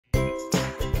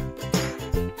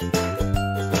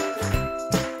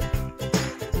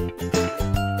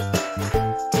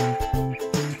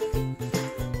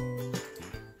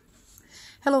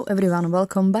Hello everyone,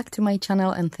 welcome back to my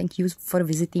channel and thank you for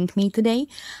visiting me today.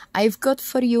 I've got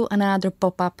for you another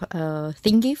pop-up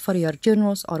thingy for your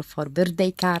journals or for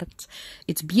birthday cards.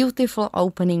 It's beautiful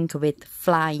opening with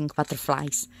flying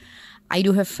butterflies. I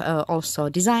do have also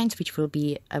designs which will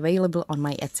be available on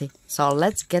my Etsy. So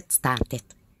let's get started.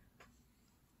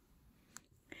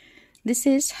 This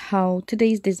is how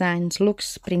today's designs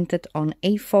looks printed on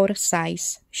A4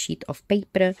 size sheet of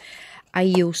paper. I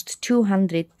used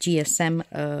 200 GSM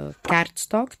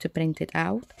cardstock to print it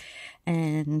out,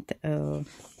 and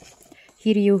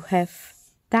here you have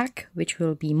tag which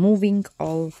will be moving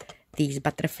all these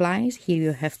butterflies. Here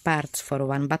you have parts for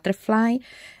one butterfly,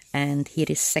 and here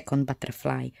is second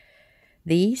butterfly.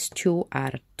 These two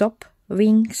are top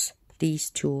wings, these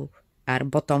two are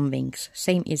bottom wings.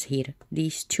 Same is here.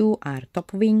 These two are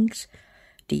top wings,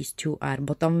 these two are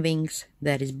bottom wings.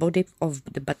 There is body of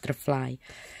the butterfly.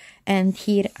 And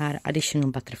here are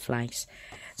additional butterflies.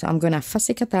 So I'm gonna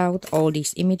fussy cut out all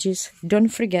these images. Don't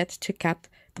forget to cut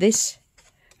this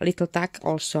little tag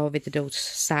also with those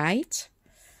sides.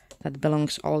 That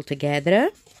belongs all together.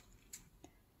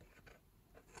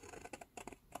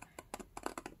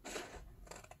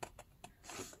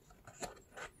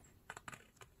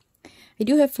 I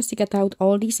do have fussy cut out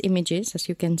all these images. As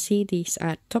you can see, these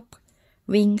are top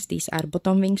wings, these are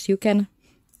bottom wings. You can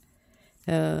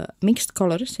mixed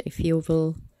colors if you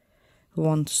will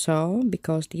want so,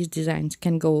 because these designs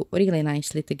can go really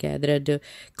nicely together. The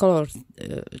color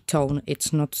tone,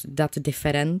 it's not that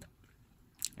different,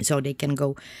 so they can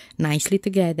go nicely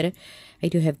together. I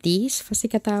do have these fussy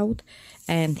cut out,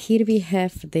 and here we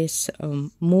have this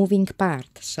moving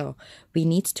part. So we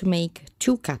need to make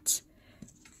two cuts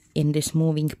in this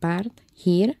moving part.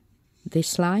 Here,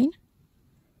 this line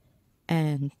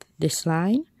and this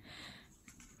line.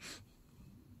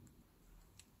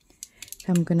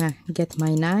 So I'm gonna get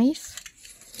my knife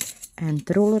and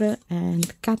ruler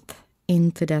and cut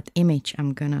into that image.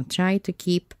 I'm gonna try to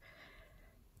keep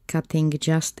cutting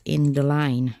just in the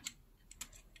line.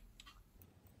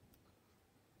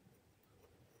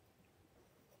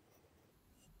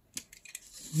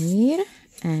 Here,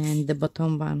 and the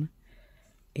bottom one,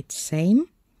 it's same.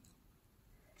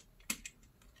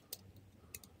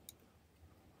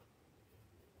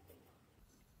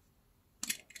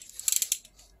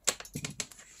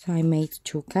 So I made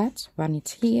two cuts, one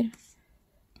is here,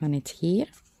 one is here.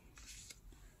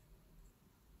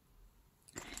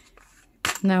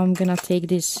 Now I'm gonna take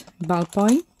this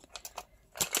ballpoint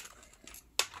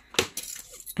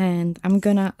and I'm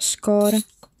gonna score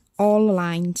all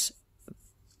lines,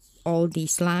 all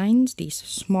these lines, these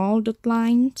small dot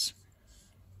lines,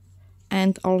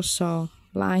 and also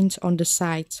lines on the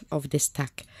sides of this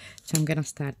tag. So I'm gonna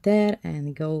start there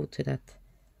and go to that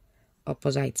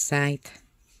opposite side.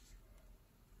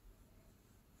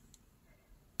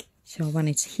 So one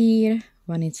is here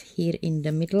in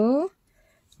the middle,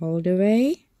 all the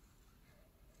way.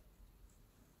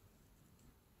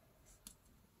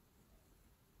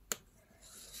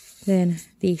 Then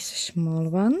these small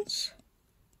ones.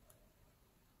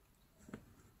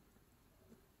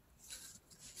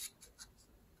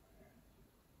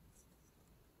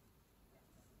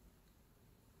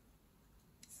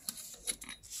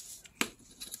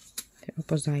 The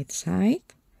opposite side.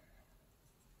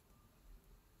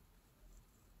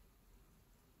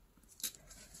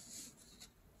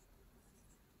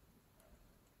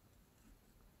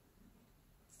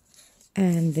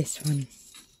 And this one.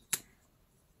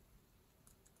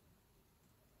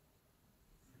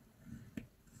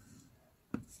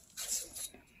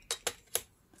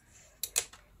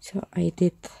 So I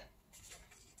did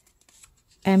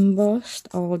embossed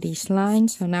all these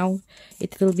lines, so now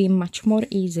it will be much more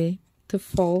easy to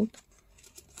fold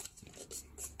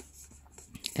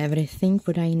everything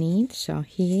what I need. So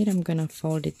here I'm gonna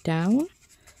fold it down.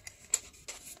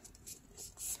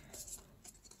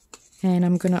 And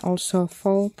I'm gonna also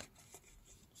fold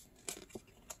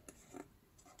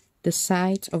the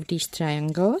sides of these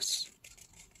triangles.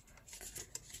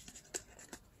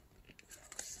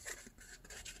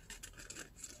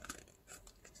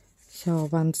 So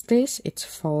once it's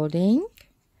folding,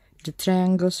 the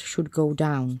triangles should go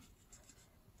down.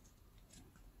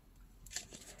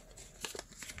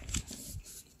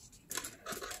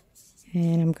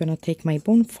 And I'm gonna take my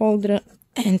bone folder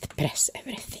and press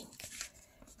everything.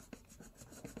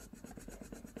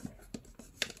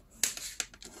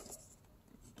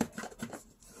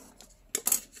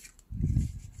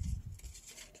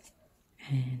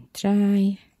 And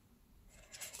try.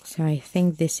 So I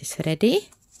think this is ready.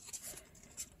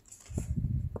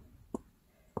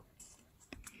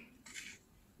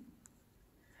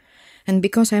 And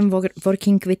because I'm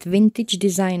working with vintage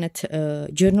designed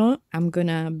journal, I'm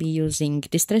gonna be using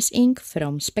distress ink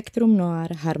from Spectrum Noir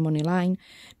Harmony line.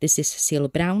 This is Seal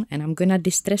Brown, and I'm gonna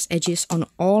distress edges on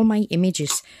all my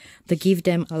images to give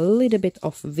them a little bit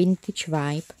of vintage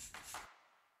vibe.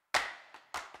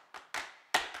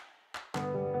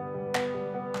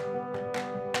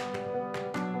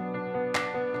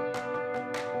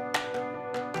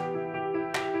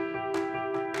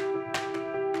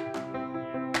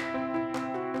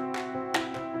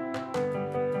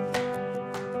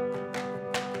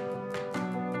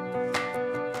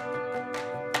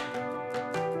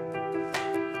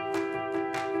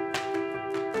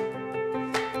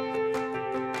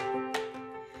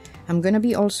 I'm gonna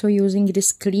be also using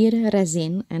this clear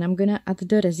resin, and I'm gonna add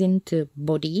the resin to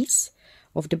bodies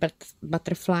of the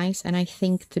butterflies, and I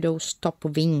think to those top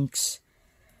wings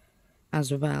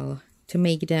as well, to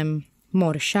make them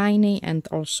more shiny and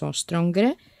also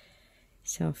stronger.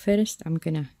 So first I'm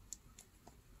gonna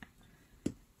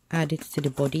add it to the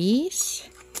bodies.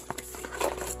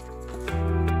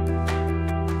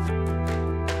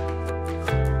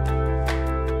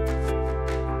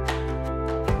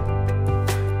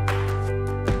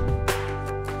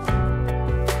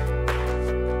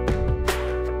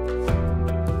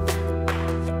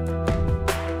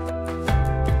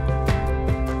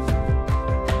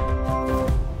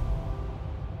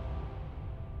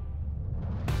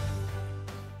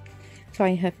 So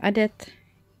I have added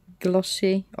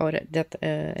glossy or that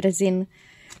resin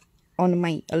on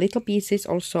my little pieces,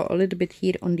 also a little bit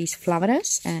here on these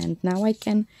flowers, and now I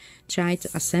can try to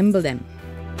assemble them.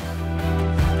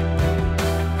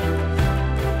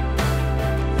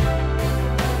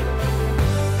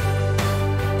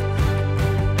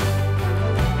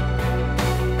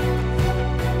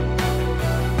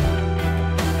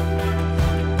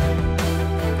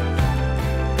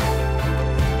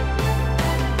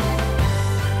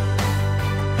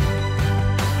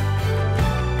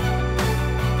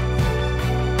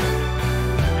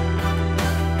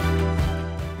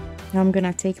 Now I'm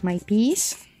gonna take my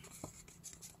piece.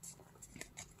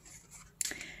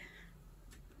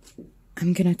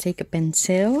 I'm gonna take a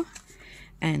pencil,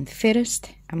 and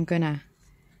first I'm gonna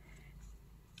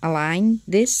align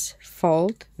this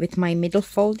fold with my middle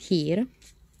fold here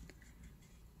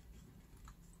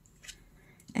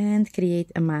and create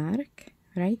a mark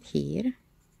right here.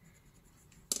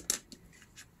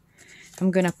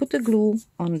 I'm gonna put the glue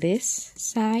on this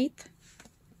side.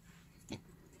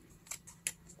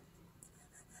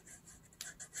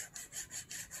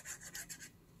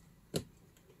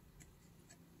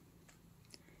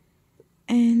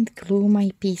 And glue my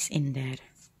piece in there.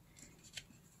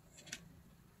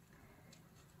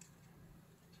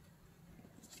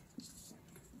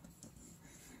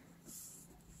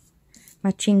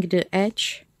 Matching the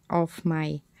edge of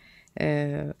my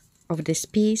of this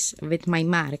piece with my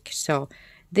mark. So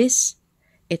this,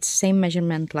 it's same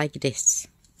measurement like this.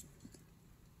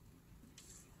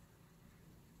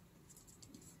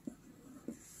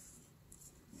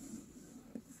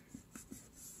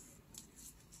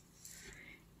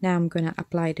 Now I'm gonna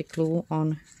apply the glue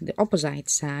on the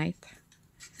opposite side.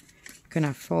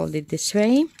 Gonna fold it this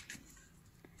way.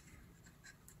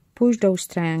 Push those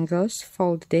triangles,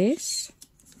 fold this.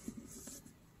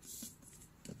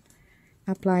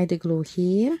 Apply the glue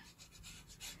here.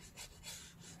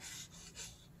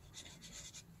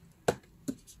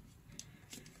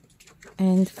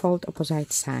 And fold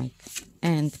opposite side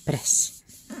and press.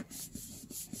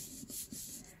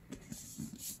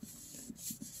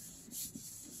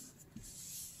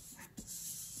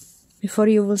 Before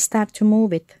you will start to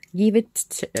move it, give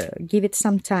it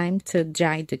some time to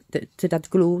dry, to that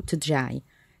glue to dry.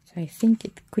 So I think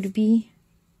it could be,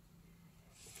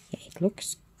 yeah, it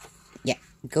looks, yeah,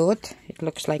 good. It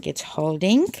looks like it's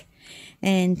holding.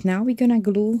 And now we're gonna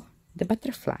glue the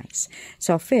butterflies.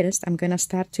 So first I'm gonna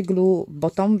start to glue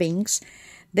bottom wings.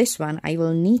 This one I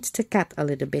will need to cut a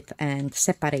little bit and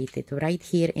separate it right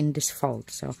here in this fold.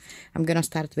 So I'm gonna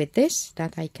start with this,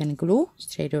 that I can glue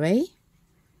straight away.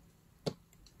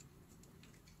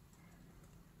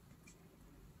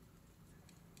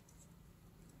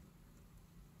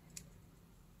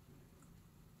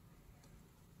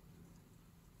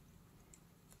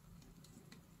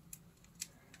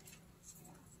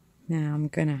 Now I'm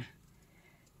gonna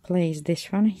place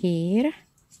this one here,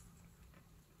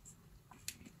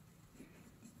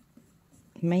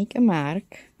 make a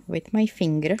mark with my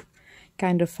finger,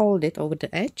 kind of fold it over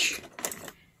the edge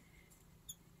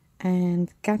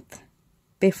and cut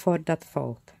before that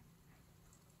fold.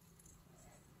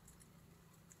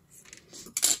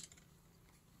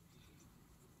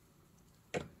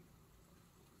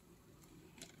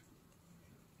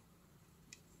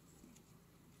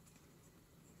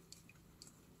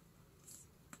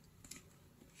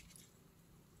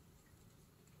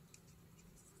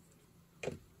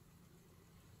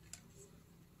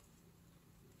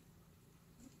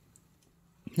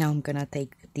 Now I'm gonna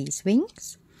take these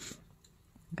wings.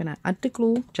 I'm gonna add the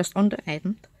glue just on the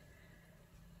end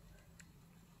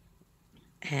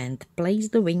and place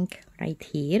the wing right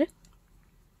here.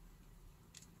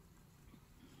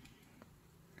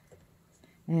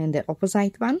 And the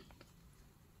opposite one.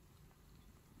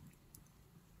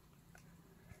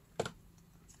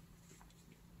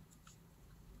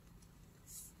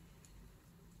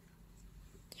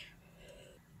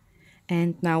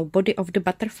 And now body of the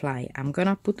butterfly. I'm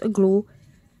gonna put a glue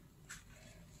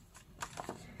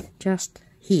just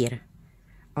here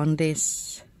on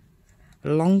this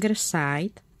longer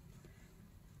side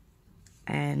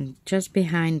and just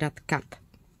behind that cup.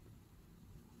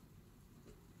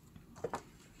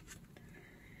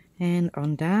 And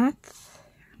on that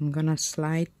I'm gonna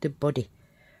slide the body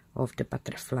of the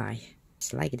butterfly.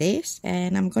 It's like this,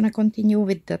 and I'm gonna continue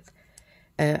with that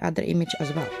other image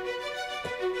as well.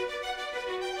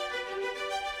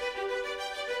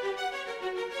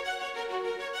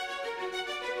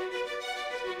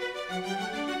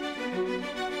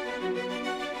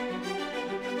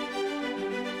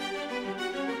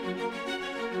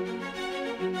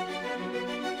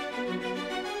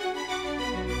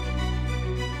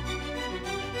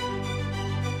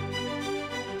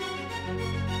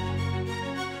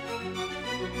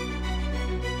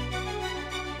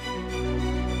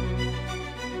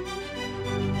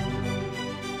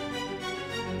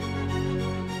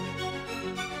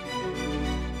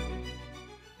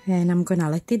 And I'm gonna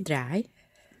let it dry.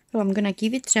 So I'm gonna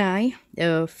give it dry.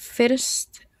 The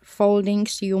first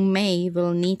foldings you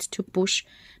will need to push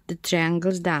the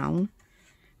triangles down,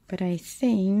 but I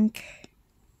think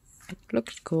it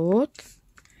looks good.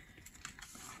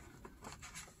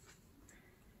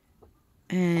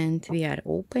 And we are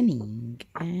opening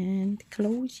and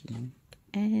closing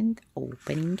and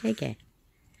opening again.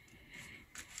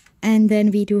 And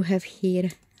then we do have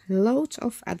here loads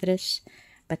of others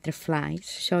butterflies,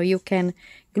 so you can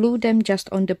glue them just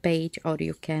on the page, or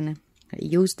you can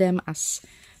use them as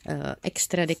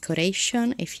extra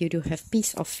decoration. If you do have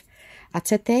piece of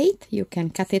acetate, you can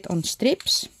cut it on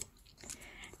strips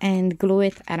and glue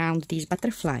it around these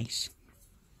butterflies.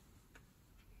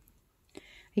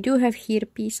 I do have here a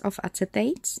piece of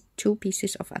acetate, 2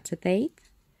 pieces of acetate,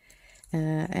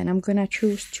 and I'm gonna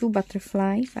choose 2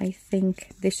 butterflies. I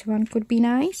think this one could be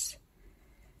nice.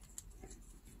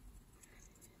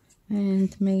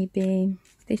 And maybe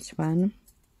this one.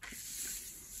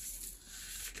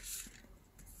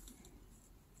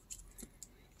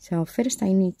 So first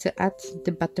I need to add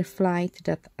the butterfly to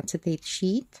that acetate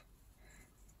sheet.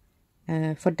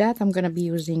 For that I'm gonna be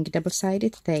using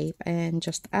double-sided tape and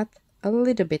just add a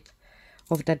little bit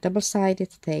of that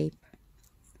double-sided tape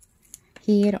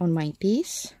here on my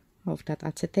piece of that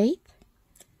acetate.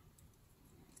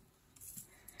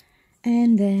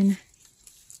 And then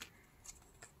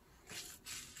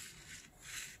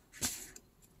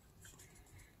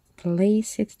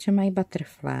place it to my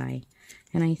butterfly,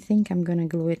 and I think I'm gonna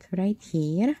glue it right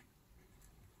here.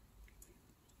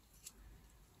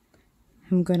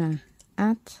 I'm gonna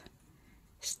add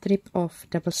strip of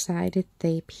double-sided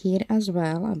tape here as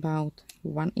well, about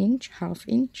 1 inch, half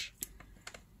inch.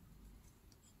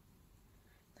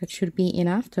 That should be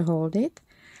enough to hold it.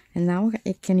 And now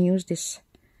I can use this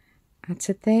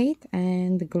acetate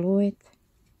and glue it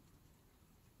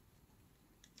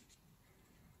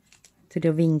to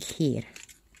the wing here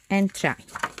and try.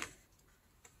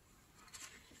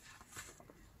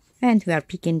 And we are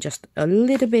picking just a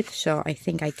little bit, so I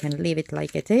think I can leave it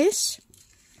like it is.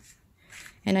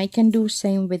 And I can do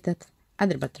same with that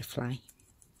other butterfly.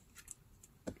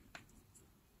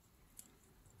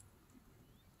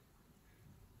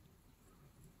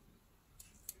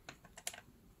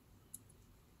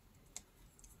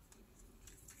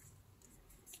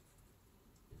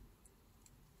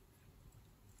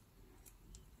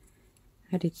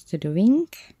 Add it to the wing.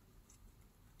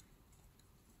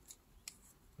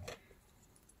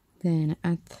 Then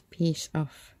add a piece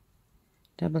of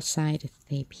double-sided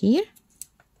tape here.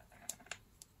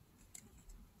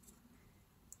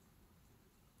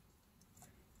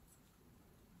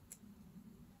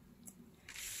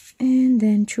 And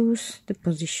then choose the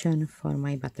position for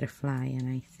my butterfly, and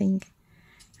I think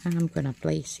I'm gonna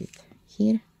place it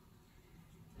here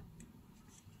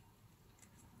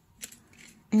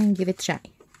and give it a try.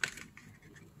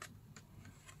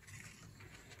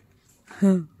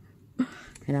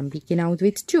 And I'm picking out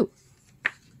with 2,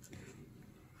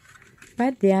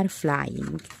 but they are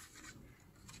flying.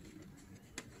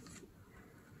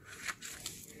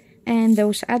 And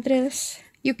those others,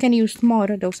 you can use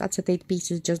more, those acetate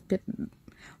pieces, just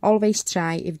always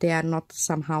try if they are not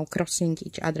somehow crossing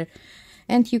each other.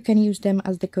 and you can use them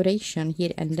as decoration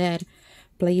here and there.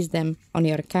 Place them on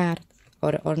your card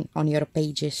or on your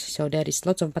pages, so there is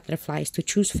lots of butterflies to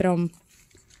choose from.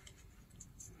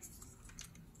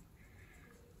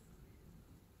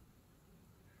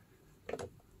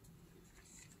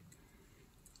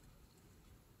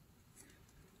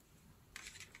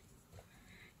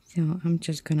 So I'm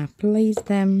just gonna place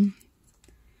them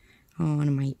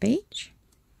on my page.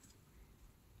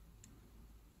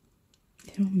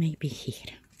 So maybe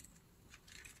here.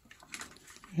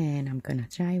 And I'm gonna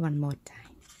try one more time.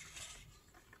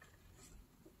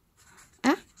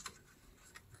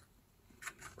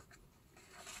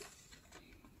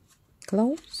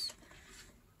 Close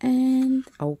and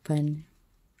open.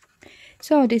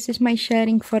 So this is my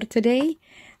sharing for today.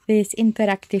 This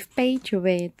interactive page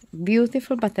with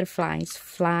beautiful butterflies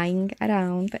flying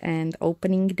around and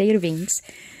opening their wings.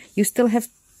 You still have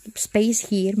space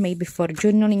here, maybe for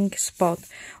journaling spot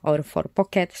or for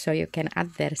pocket, so you can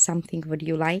add there something what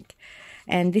you like.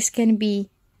 And this can be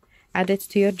added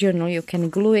to your journal. You can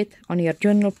glue it on your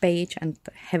journal page and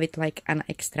have it like an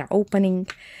extra opening.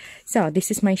 So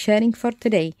this is my sharing for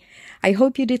today. I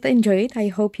hope you did enjoy it. I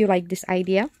hope you like this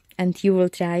idea and you will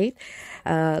try it.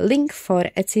 Link for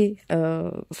Etsy,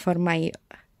 for my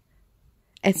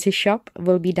Etsy shop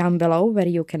will be down below, where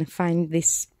you can find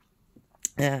this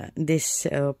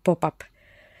pop-up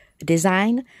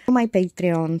design. My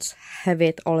Patreons have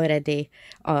it already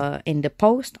in the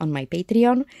post on my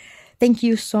Patreon. Thank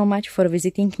you so much for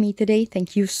visiting me today.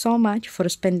 Thank you so much for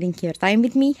spending your time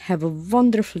with me. Have a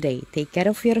wonderful day. Take care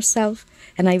of yourself,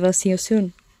 and I will see you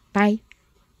soon. Bye.